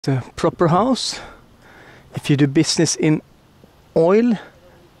The proper house. If you do business in oil,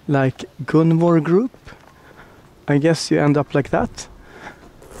 like Gunvor Group, I guess you end up like that.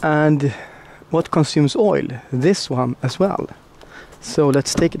 And what consumes oil? This one as well. So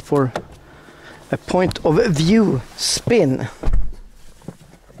let's take it for a point of view spin.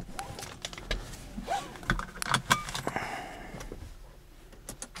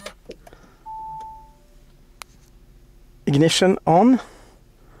 Ignition on.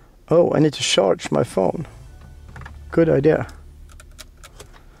 Oh, I need to charge my phone. Good idea.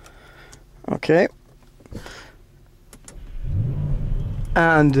 Okay.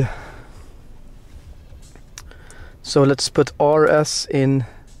 And so let's put RS in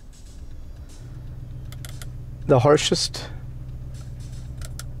the harshest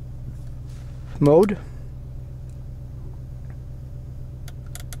mode.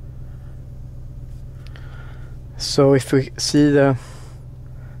 So if we see the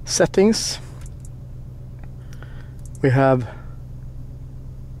settings, we have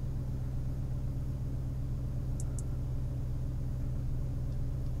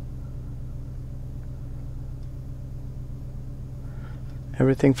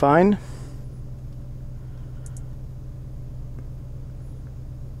everything fine.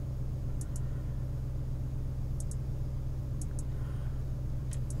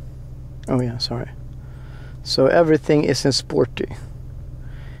 Oh yeah, sorry. So everything is in sporty,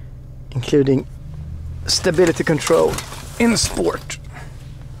 including stability control in sport.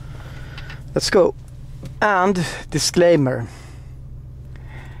 Let's go. And disclaimer,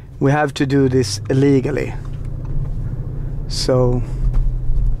 we have to do this illegally. So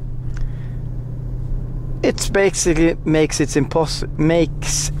it basically makes it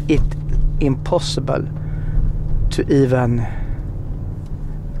impossible to even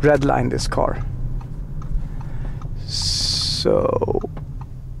redline this car. So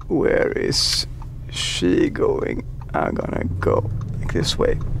where is she going? I'm gonna go like this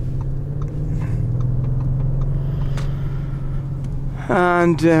way.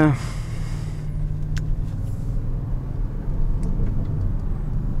 And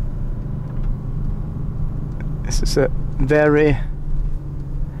this is a very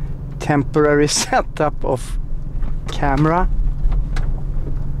temporary setup of camera.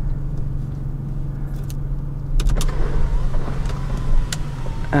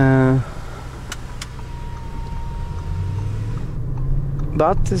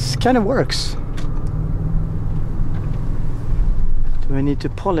 But this kind of works. Do I need to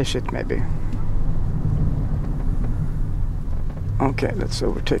polish it maybe? Okay, let's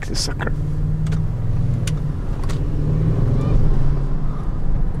overtake this sucker.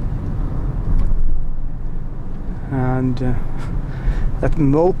 And that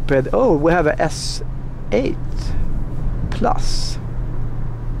moped, oh, we have a S8 Plus.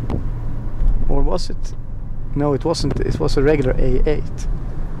 Or was it? No, it wasn't. It was a regular A8.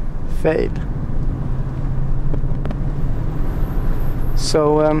 Fail.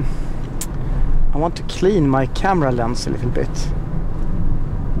 So I want to clean my camera lens a little bit.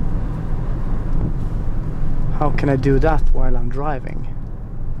 How can I do that while I'm driving?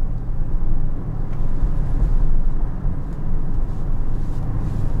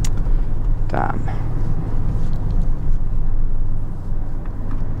 Damn.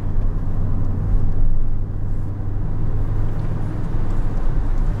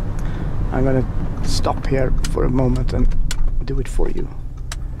 I'm gonna stop here for a moment and do it for you.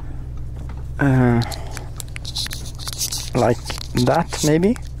 Like that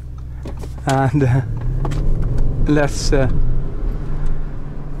maybe. And let's that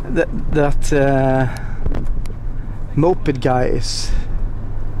moped guy is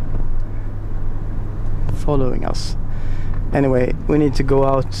following us. Anyway, we need to go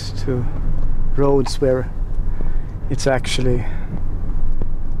out to roads where it's actually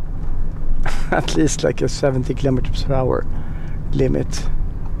at least like a 70 kilometers per hour limit.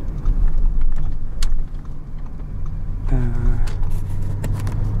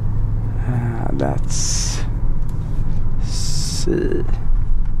 Let's see.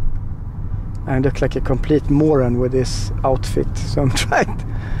 I look like a complete moron with this outfit, so I'm trying.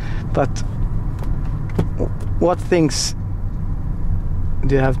 But what things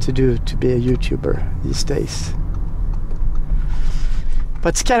do you have to do to be a YouTuber these days?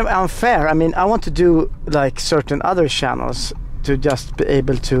 But it's kind of unfair. I mean, I want to do like certain other channels to just be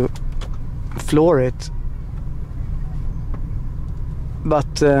able to floor it.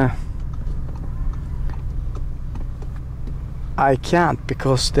 But I can't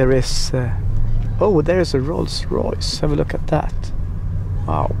because there is... oh, there is a Rolls Royce. Have a look at that.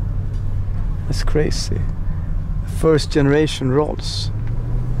 Wow. That's crazy. First generation Rolls.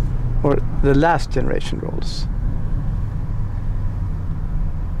 or the last generation rolls.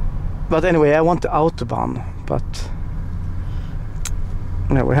 But anyway, I want the Autobahn, but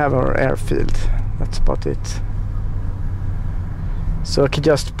no, we have our airfield. That's about it. So I could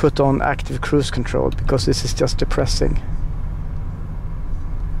just put on active cruise control because this is just depressing.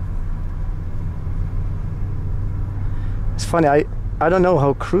 It's funny, I don't know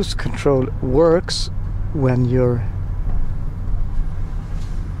how cruise control works when you're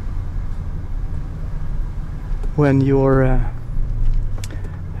when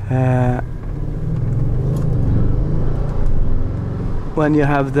you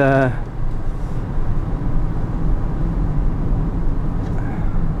have the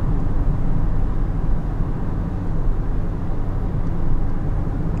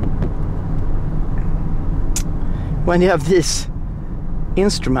when you have these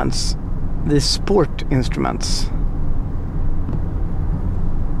instruments, these sport instruments.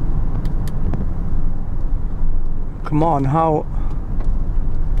 Come on, how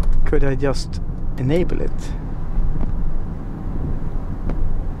could I just enable it?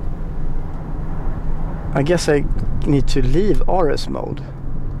 I guess I need to leave RS mode.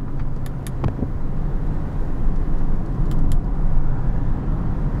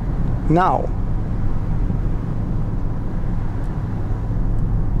 Now.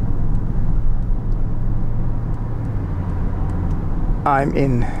 I'm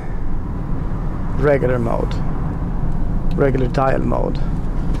in regular mode, regular dial mode.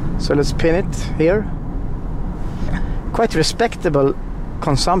 So let's pin it here. Quite respectable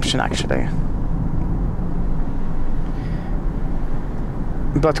consumption actually.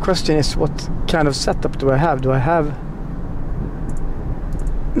 But question is, what kind of setup do I have? Do I have...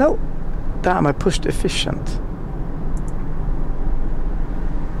 No! Damn, I pushed efficient.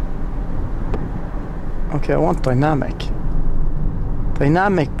 Okay, I want dynamic.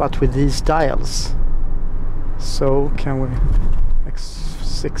 Dynamic, but with these dials. So can we...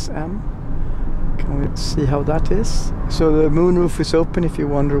 X6M? Can we see how that is? So the moonroof is open if you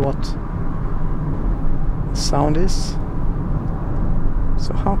wonder what sound is.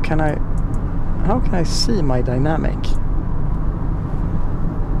 So how can I see my dynamic?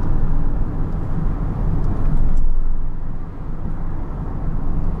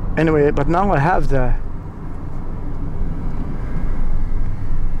 Anyway, but now I have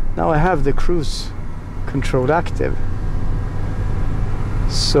the cruise control active.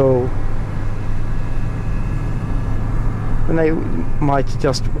 So then I might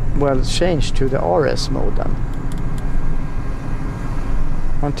just change to the RS mode then.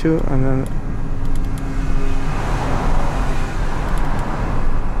 1, 2, and then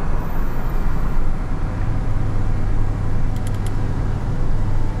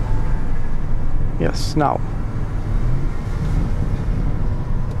yes, now.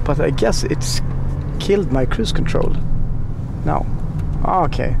 But I guess it's killed my cruise control. Now.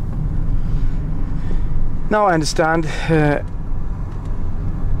 Okay. Now I understand.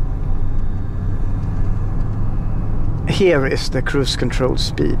 Here is the cruise control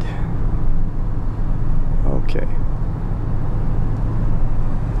speed. Okay.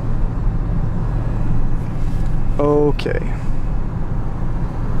 Okay.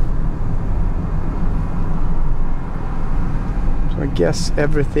 So I guess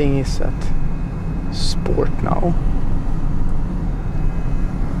everything is at sport now.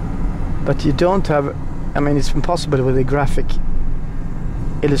 But you don't have, I mean, it's impossible with a graphic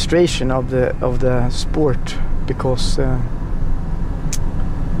illustration of the sport because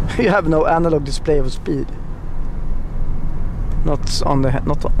you have no analog display of speed. Not on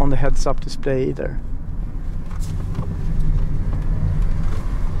the heads-up display either.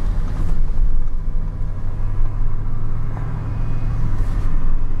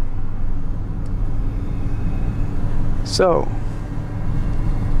 So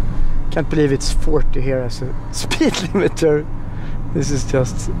can't believe it's 40 here as a speed limiter. This is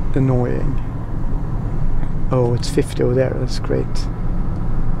just annoying. Oh, it's 50 over there. That's great.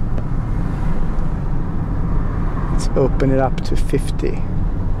 Let's open it up to 50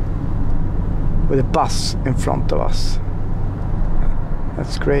 with a bus in front of us.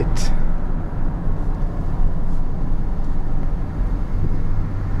 That's great.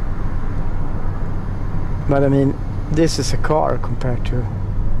 But I mean, this is a car compared to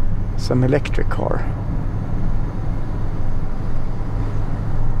some electric car.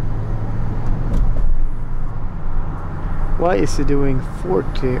 Why is he doing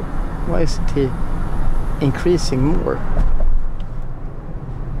 40? Why isn't he increasing more?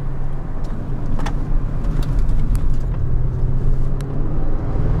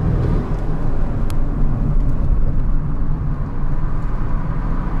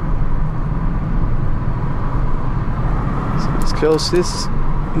 close this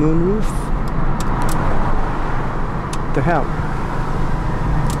moonroof. The hell?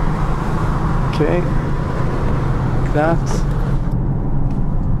 Okay, like that,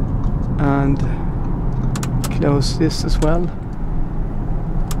 and close this as well.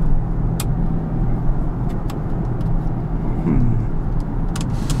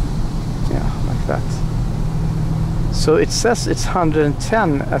 Yeah, like that. So it says it's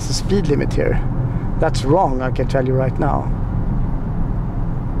 110 as a speed limit here. That's wrong, I can tell you right now.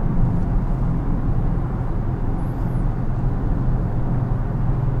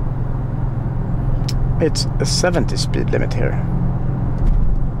 It's a 70 speed limit here.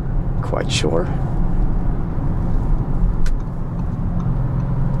 Quite sure.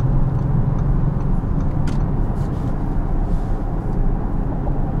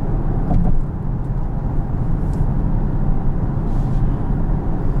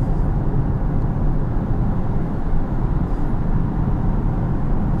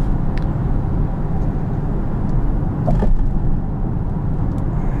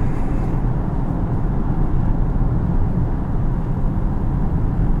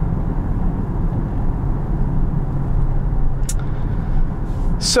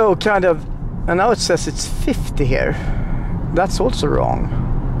 So kind of, and now it says it's 50 here. That's also wrong.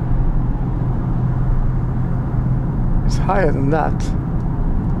 It's higher than that.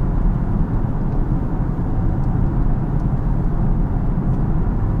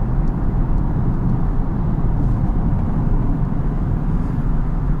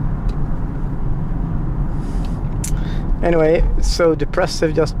 Anyway, so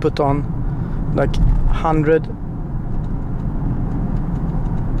Depressive just put on like 100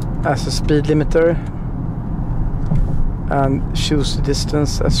 as a speed limiter and choose the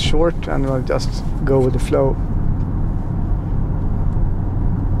distance as short, and we'll just go with the flow.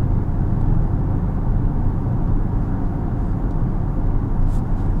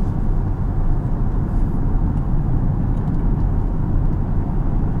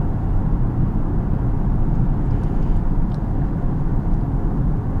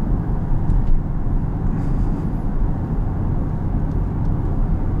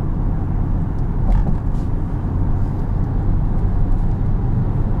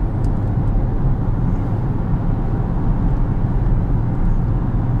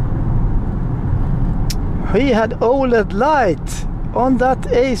 He had OLED light on that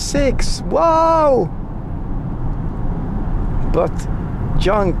A6. Wow! But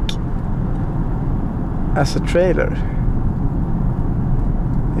junk as a trailer,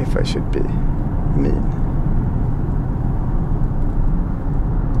 if I should be mean.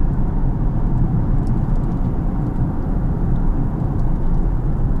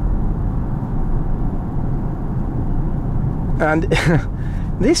 And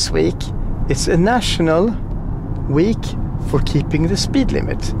this week it's a national week for keeping the speed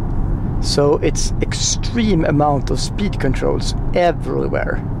limit. So it's extreme amount of speed controls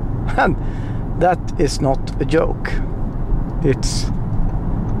everywhere. And that is not a joke. It's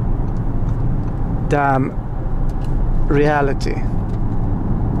damn reality.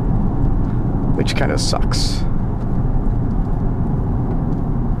 Which kind of sucks.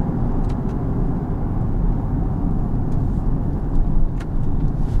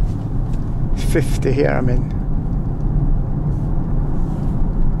 $50 here, I mean.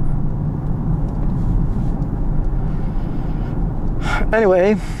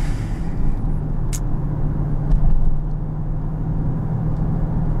 Anyway,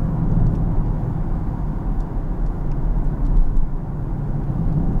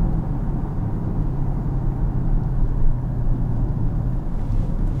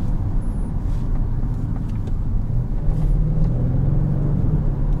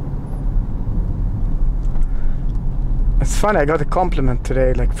 it's funny, I got a compliment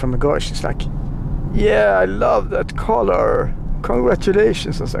today, like from a girl. She's like, "Yeah, I love that color.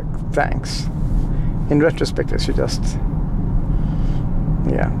 Congratulations." I was like, "Thanks." In retrospect, I should just,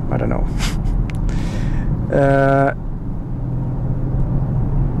 yeah, I don't know.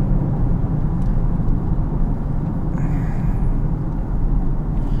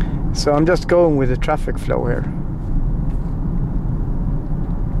 So I'm just going with the traffic flow here.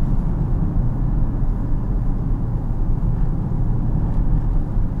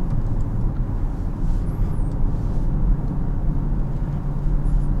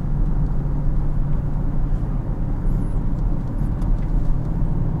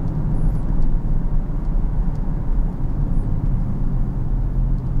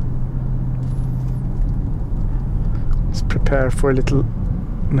 Prepare for a little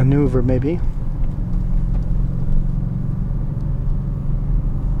maneuver maybe.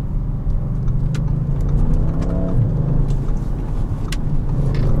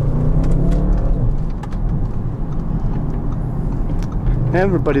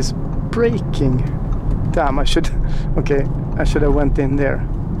 Everybody's braking. Damn, I should... Okay, I should have went in there.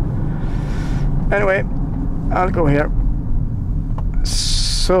 Anyway, I'll go here.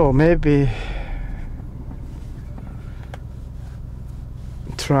 So, maybe...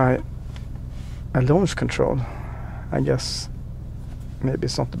 try a launch control. I guess maybe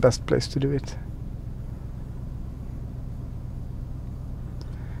it's not the best place to do it.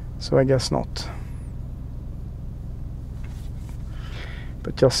 So I guess not.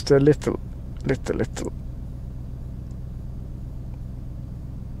 But just a little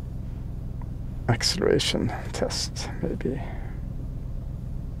acceleration test, maybe.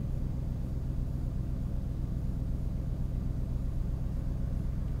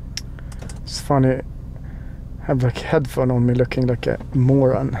 It's funny, I have like a headphone on me looking like a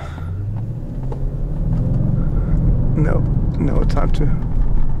moron. No time to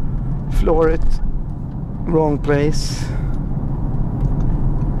floor it. Wrong place.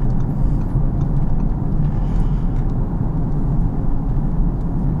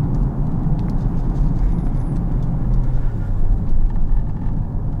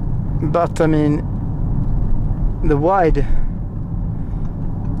 But I mean, the wide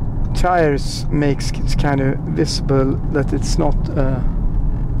tires makes it kind of visible that it's not a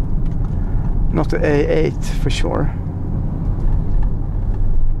A8 for sure.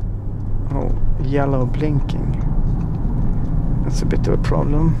 Oh, yellow blinking. That's a bit of a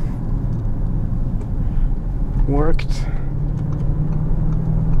problem. Worked.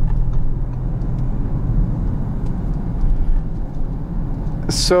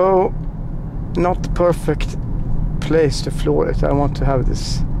 So, not the perfect place to floor it. I want to have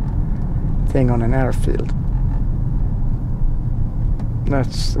this thing on an airfield.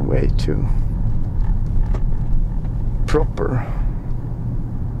 That's the way to proper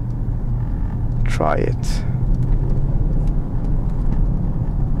try it.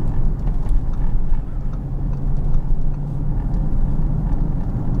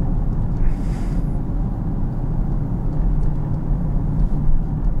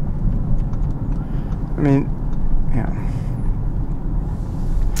 I mean, yeah.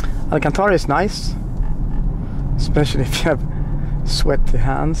 Alcantara is nice, especially if you have sweaty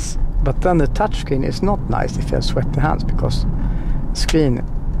hands. But then the touchscreen is not nice if you have sweaty hands, because the screen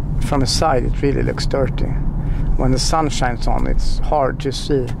from the side, it really looks dirty. When the sun shines on, it's hard to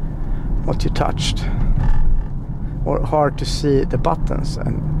see what you touched, or hard to see the buttons,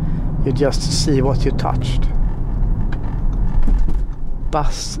 and you just see what you touched.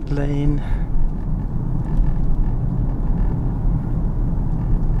 Bus lane.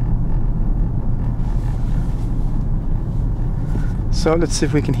 So let's see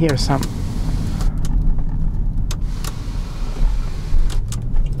if we can hear some.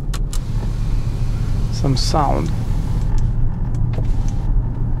 Some sound.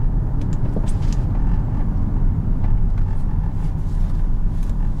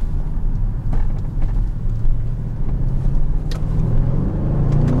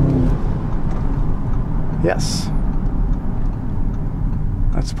 Yes,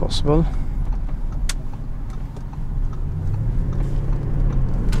 that's possible.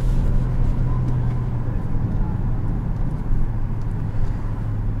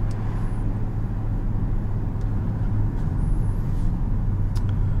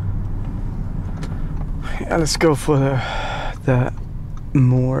 Yeah, let's go for the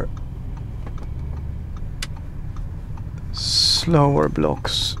more slower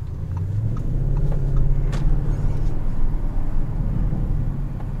blocks.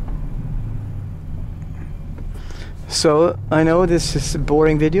 So I know this is a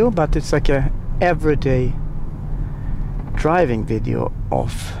boring video, but it's like a everyday driving video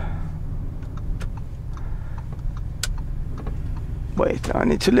of... Wait, I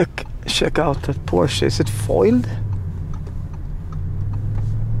need to check out that Porsche. Is it foiled?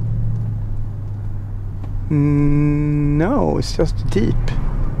 No, it's just deep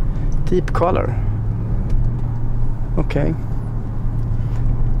color. Okay.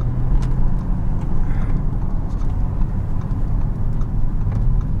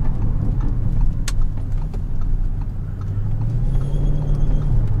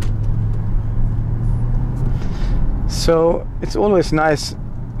 So it's always nice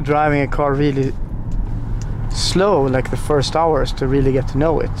driving a car really slow, like the first hours, to really get to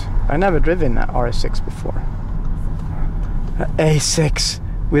know it. I never driven an RS6 before. An A6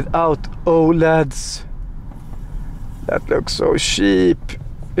 without OLEDs. That looks so cheap.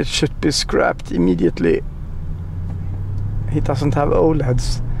 It should be scrapped immediately. He doesn't have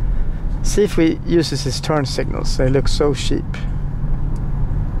OLEDs. See if he uses his turn signals. They look so cheap.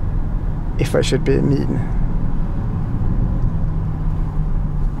 If I should be mean.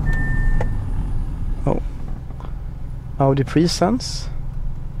 Audi Presence.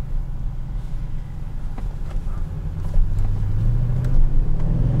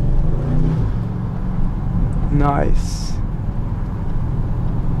 Nice.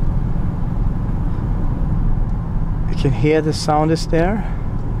 You can hear the sound is there.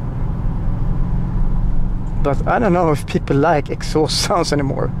 But I don't know if people like exhaust sounds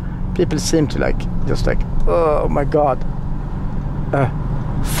anymore. People seem to like, just like, oh my god, a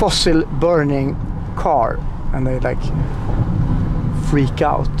fossil burning car, and they like freak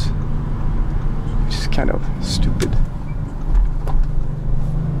out, which is kind of stupid.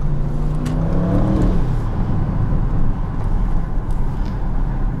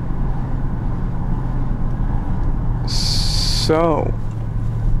 So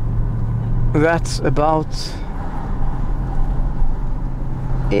that's about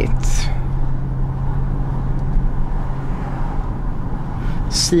it.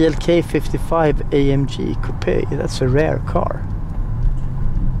 CLK 55 AMG Coupe, that's a rare car.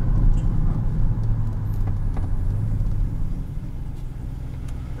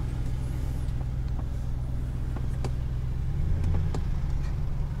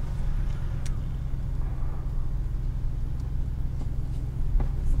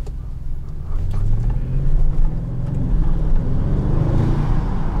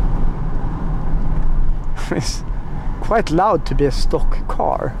 It's quite loud to be a stock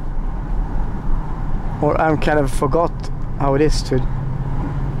car, or I'm kind of forgot how it is to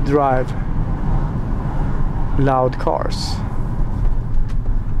drive loud cars.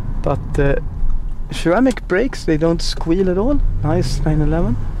 But the ceramic brakes, they don't squeal at all. Nice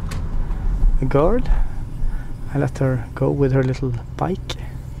 911. A girl, I let her go with her little bike.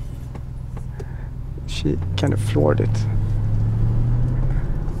 She kind of floored it.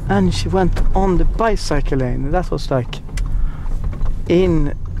 And she went on the bicycle lane. That was like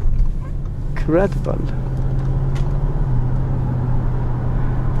incredible.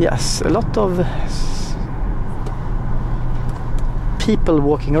 Yes, a lot of people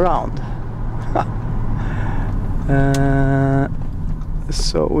walking around.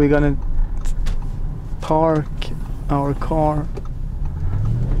 So we're gonna park our car,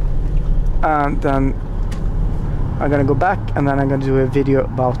 and then I'm gonna go back, and then I'm gonna do a video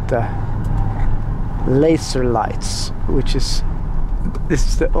about the laser lights, which is, this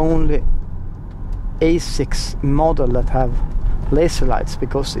is the only A6 model that have laser lights,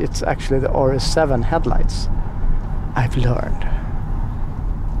 because it's actually the RS7 headlights, I've learned.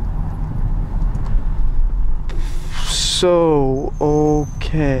 So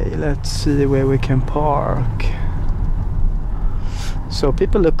okay, let's see where we can park. So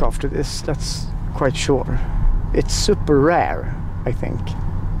people look after this, that's quite sure. It's super rare, I think.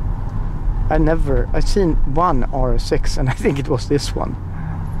 I've seen one RS6, and I think it was this one.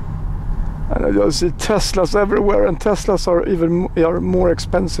 And I just see Teslas everywhere, and Teslas are more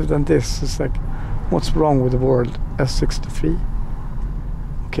expensive than this. It's like, what's wrong with the world? S63.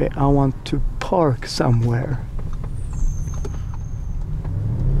 Okay, I want to park somewhere.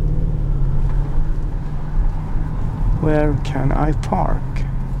 Where can I park?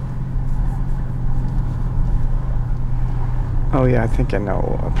 Oh yeah, I think I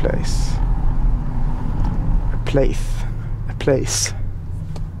know a place. A place.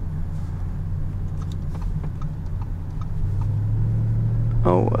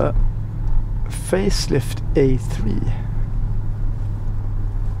 Oh, facelift A3.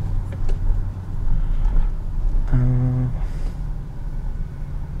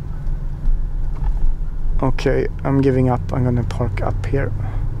 Okay, I'm giving up. I'm gonna park up here.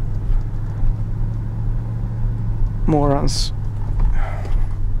 Morons.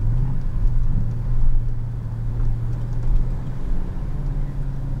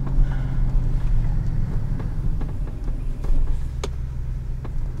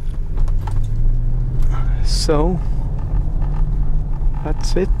 So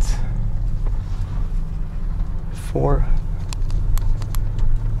that's it for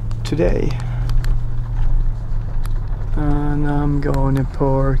today, and I'm gonna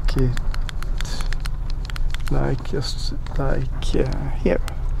park it like just like here.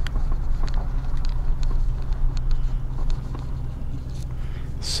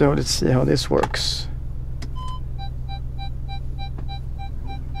 So let's see how this works.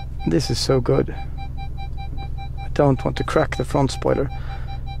 This is so good. I don't want to crack the front spoiler.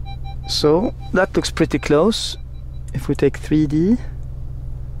 So that looks pretty close. If we take 3D,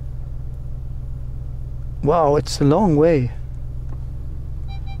 wow, it's a long way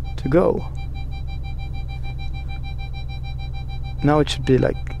to go. Now it should be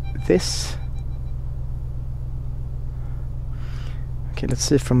like this. Okay, let's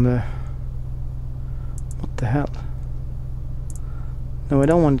see from the... What the hell? No, I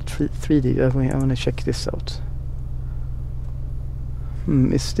don't want 3D. I want to check this out.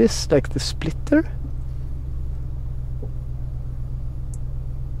 Is this like the splitter?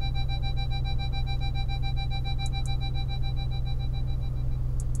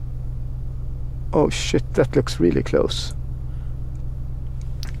 Oh shit, that looks really close.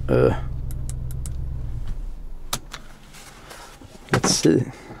 Let's see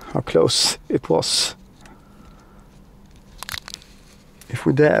how close it was. If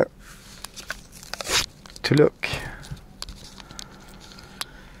we dare to look.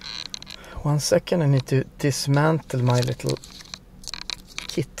 1 second, I need to dismantle my little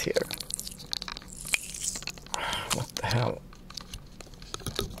kit here. What the hell?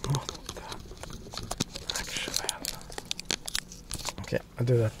 What the actual hell? Okay, I'll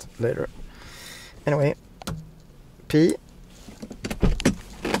do that later. Anyway, P.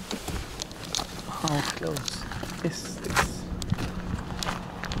 How close is this?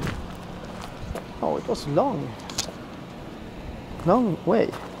 Oh, it was long way.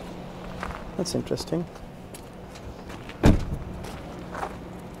 That's interesting.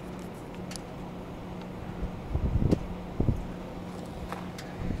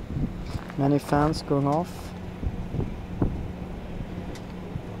 Many fans going off.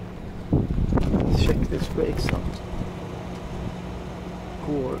 Let's check this brakes out.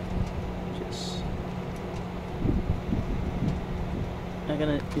 Gorgeous. I'm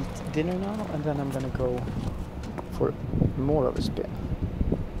gonna eat dinner now and then I'm gonna go for more of a spin.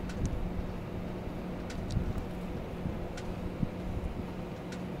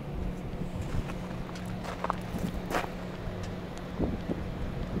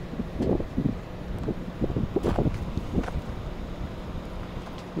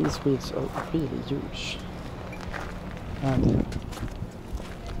 These wheels are really huge. And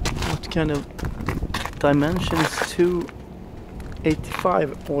what kind of dimensions?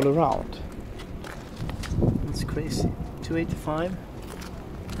 285 all around. That's crazy. 285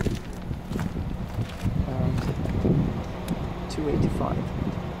 and 285.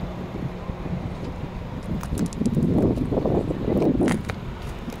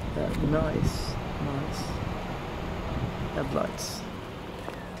 Nice headlights.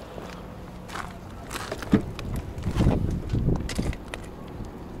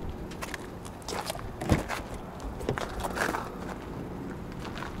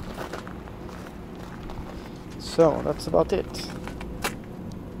 So that's about it.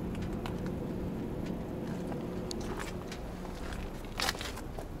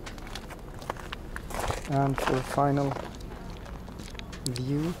 And for the final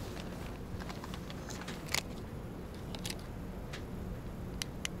view,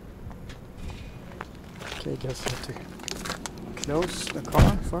 okay, guess I have to close the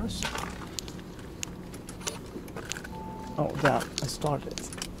car first. Oh damn, I started.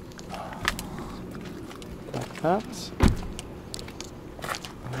 Like that.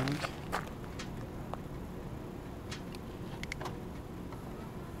 And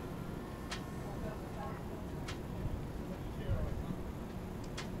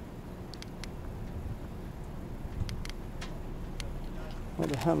what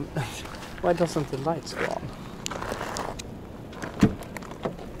the hell? Why doesn't the lights go on?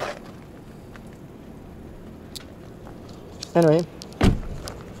 Anyway.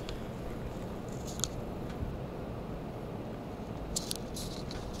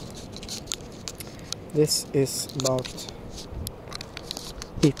 This is about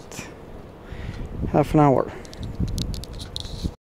it. Half an hour.